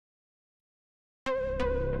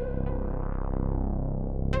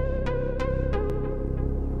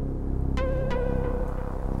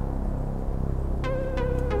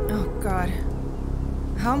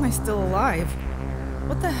How am I still alive?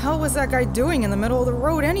 What the hell was that guy doing in the middle of the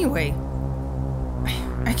road anyway?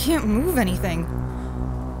 I can't move anything.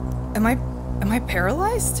 Am I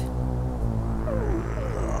paralyzed?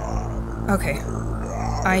 Okay.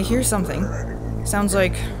 I hear something. Sounds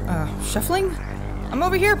like, shuffling? I'm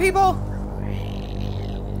over here, people!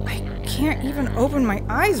 I can't even open my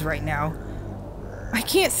eyes right now. I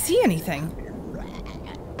can't see anything.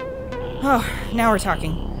 Oh, now we're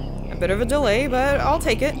talking. A bit of a delay, but I'll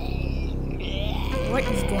take it. What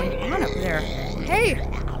is going on up there? Hey!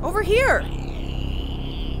 Over here!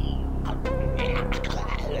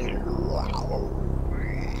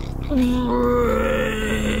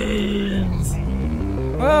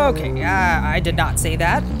 Okay, I did not say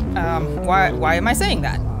that. Why am I saying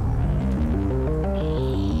that?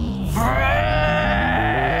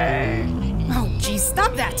 Oh, geez,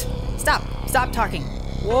 stop that! Stop talking.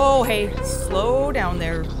 Whoa, hey, slow down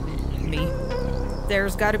there, me.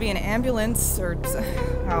 There's gotta be an ambulance, or...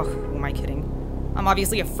 Oh, who am I kidding? I'm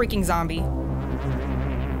obviously a freaking zombie.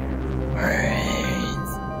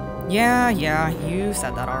 Yeah, you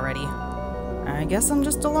said that already. I guess I'm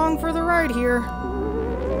just along for the ride here.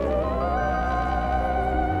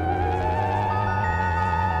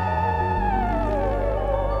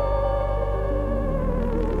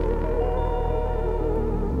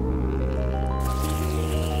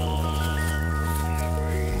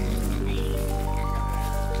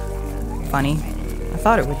 Funny. I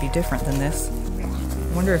thought it would be different than this.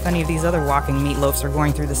 I wonder if any of these other walking meatloafs are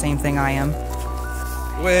going through the same thing I am.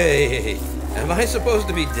 Wait, am I supposed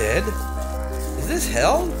to be dead? Is this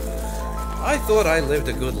hell? I thought I lived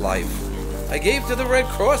a good life. I gave to the Red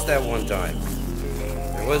Cross that one time.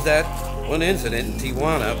 There was that one incident in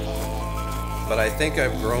Tijuana, but I think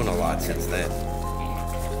I've grown a lot since then.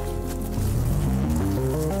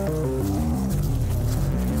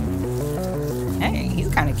 Hey, he's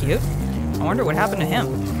kind of cute. I wonder what happened to him.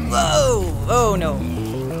 Whoa! Oh no.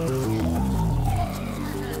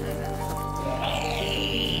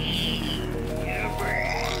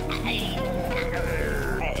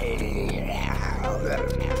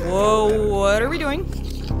 Whoa, what are we doing?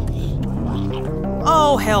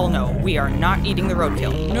 Oh, hell no. We are not eating the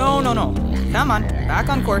roadkill. No. Come on, back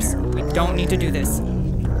on course. We don't need to do this.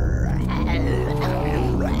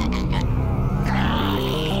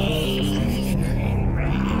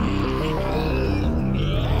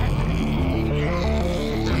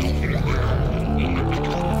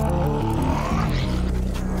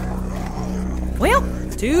 Well,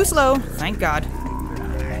 too slow, thank God.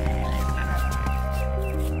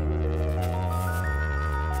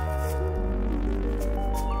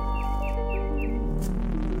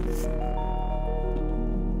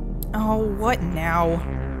 Oh, what now?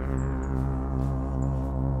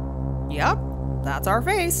 Yep, that's our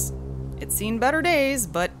face. It's seen better days,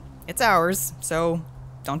 but it's ours, so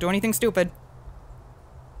don't do anything stupid.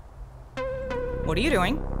 What are you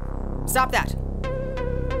doing? Stop that.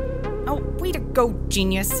 Oh, way to go,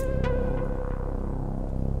 genius.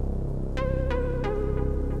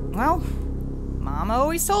 Well, Mama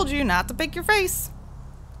always told you not to pick your face.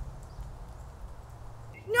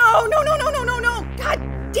 No! God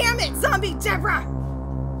damn it, zombie Debra!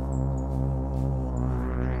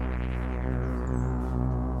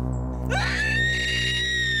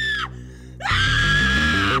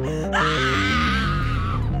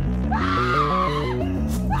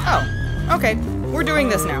 Oh, okay. We're doing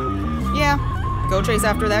this now. Yeah, go chase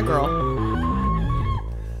after that girl.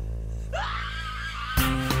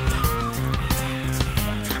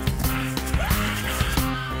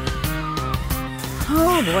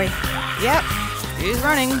 Oh boy. Yep, she's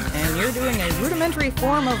running, and you're doing a rudimentary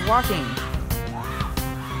form of walking.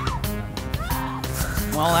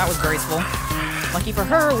 Well, that was graceful. Lucky for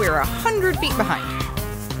her, we're 100 feet behind.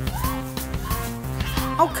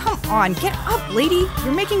 Oh, come on, get up, lady!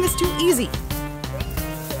 You're making this too easy.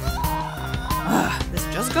 This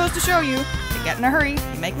just goes to show you, you get in a hurry,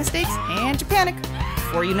 you make mistakes, and you panic.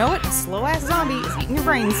 Before you know it, a slow-ass zombie is eating your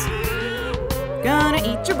brains. Gonna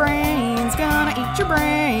eat your brains, gonna eat your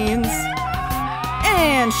brains.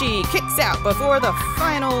 And she kicks out before the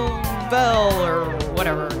final bell or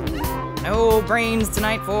whatever. No brains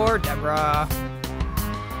tonight for Debra.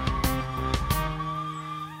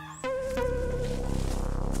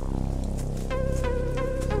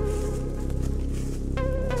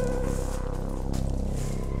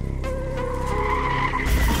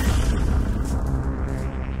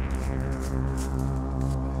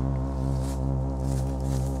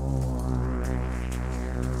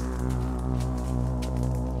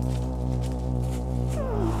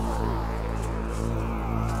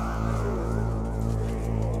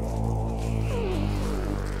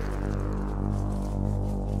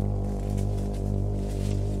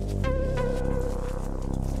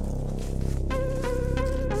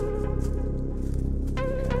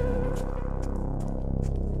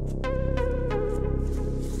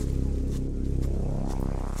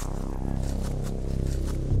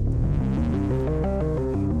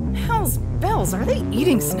 bells, are they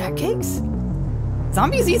eating snack cakes?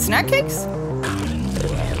 Zombies eat snack cakes?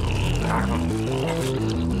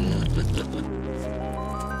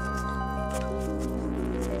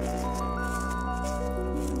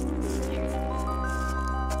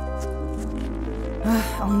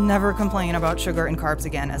 I'll never complain about sugar and carbs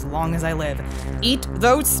again as long as I live. Eat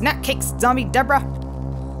those snack cakes, zombie Debra!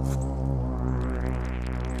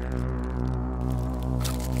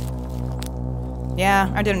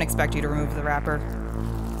 Yeah, I didn't expect you to remove the wrapper.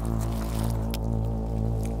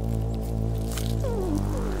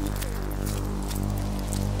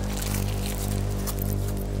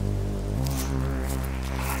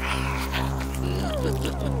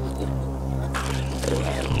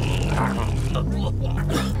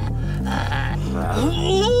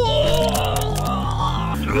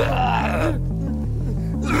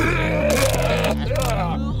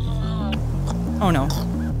 Oh no.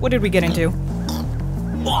 What did we get into?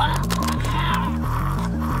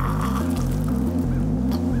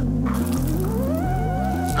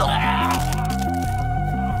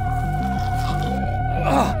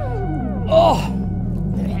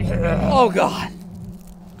 Oh God.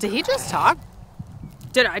 Did he just talk?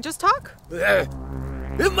 Did I just talk?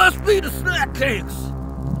 It must be the snack cakes.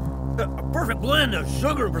 A perfect blend of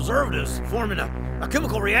sugar and preservatives forming a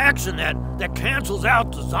chemical reaction that cancels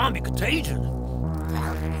out the zombie contagion.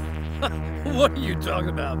 What are you talking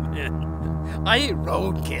about, man? I eat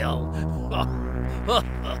roadkill.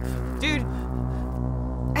 Dude,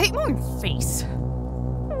 I hate my own face.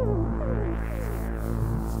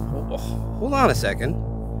 Hold on a second.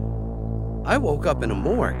 I woke up in a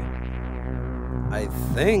morgue. I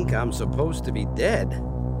think I'm supposed to be dead.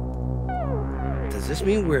 Does this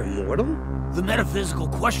mean we're immortal? The metaphysical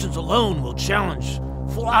questions alone will challenge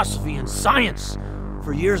philosophy and science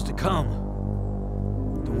for years to come.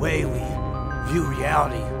 The way we view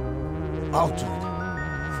reality altered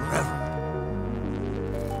forever.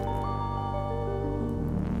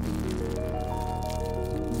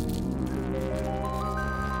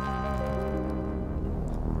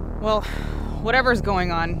 Well, whatever's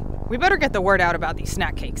going on, we better get the word out about these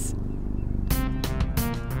snack cakes.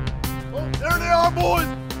 Oh, there they are, boys!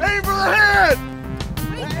 Aim for the head!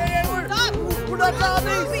 Hey, we're not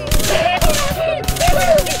zombies!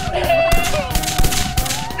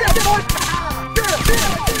 Get boys!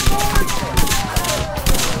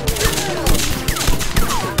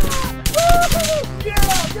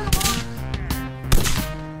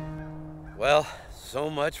 Well, so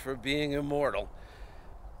much for being immortal.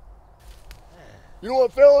 You know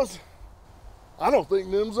what, fellas? I don't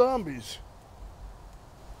think them zombies.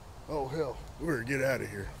 Oh, hell. We better get out of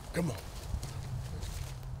here. Come on.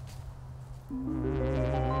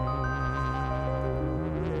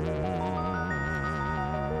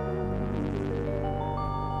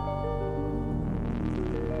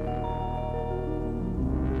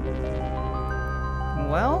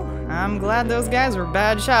 Well, I'm glad those guys were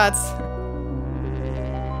bad shots.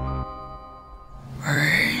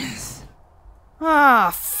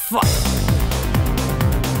 Ah, fuck.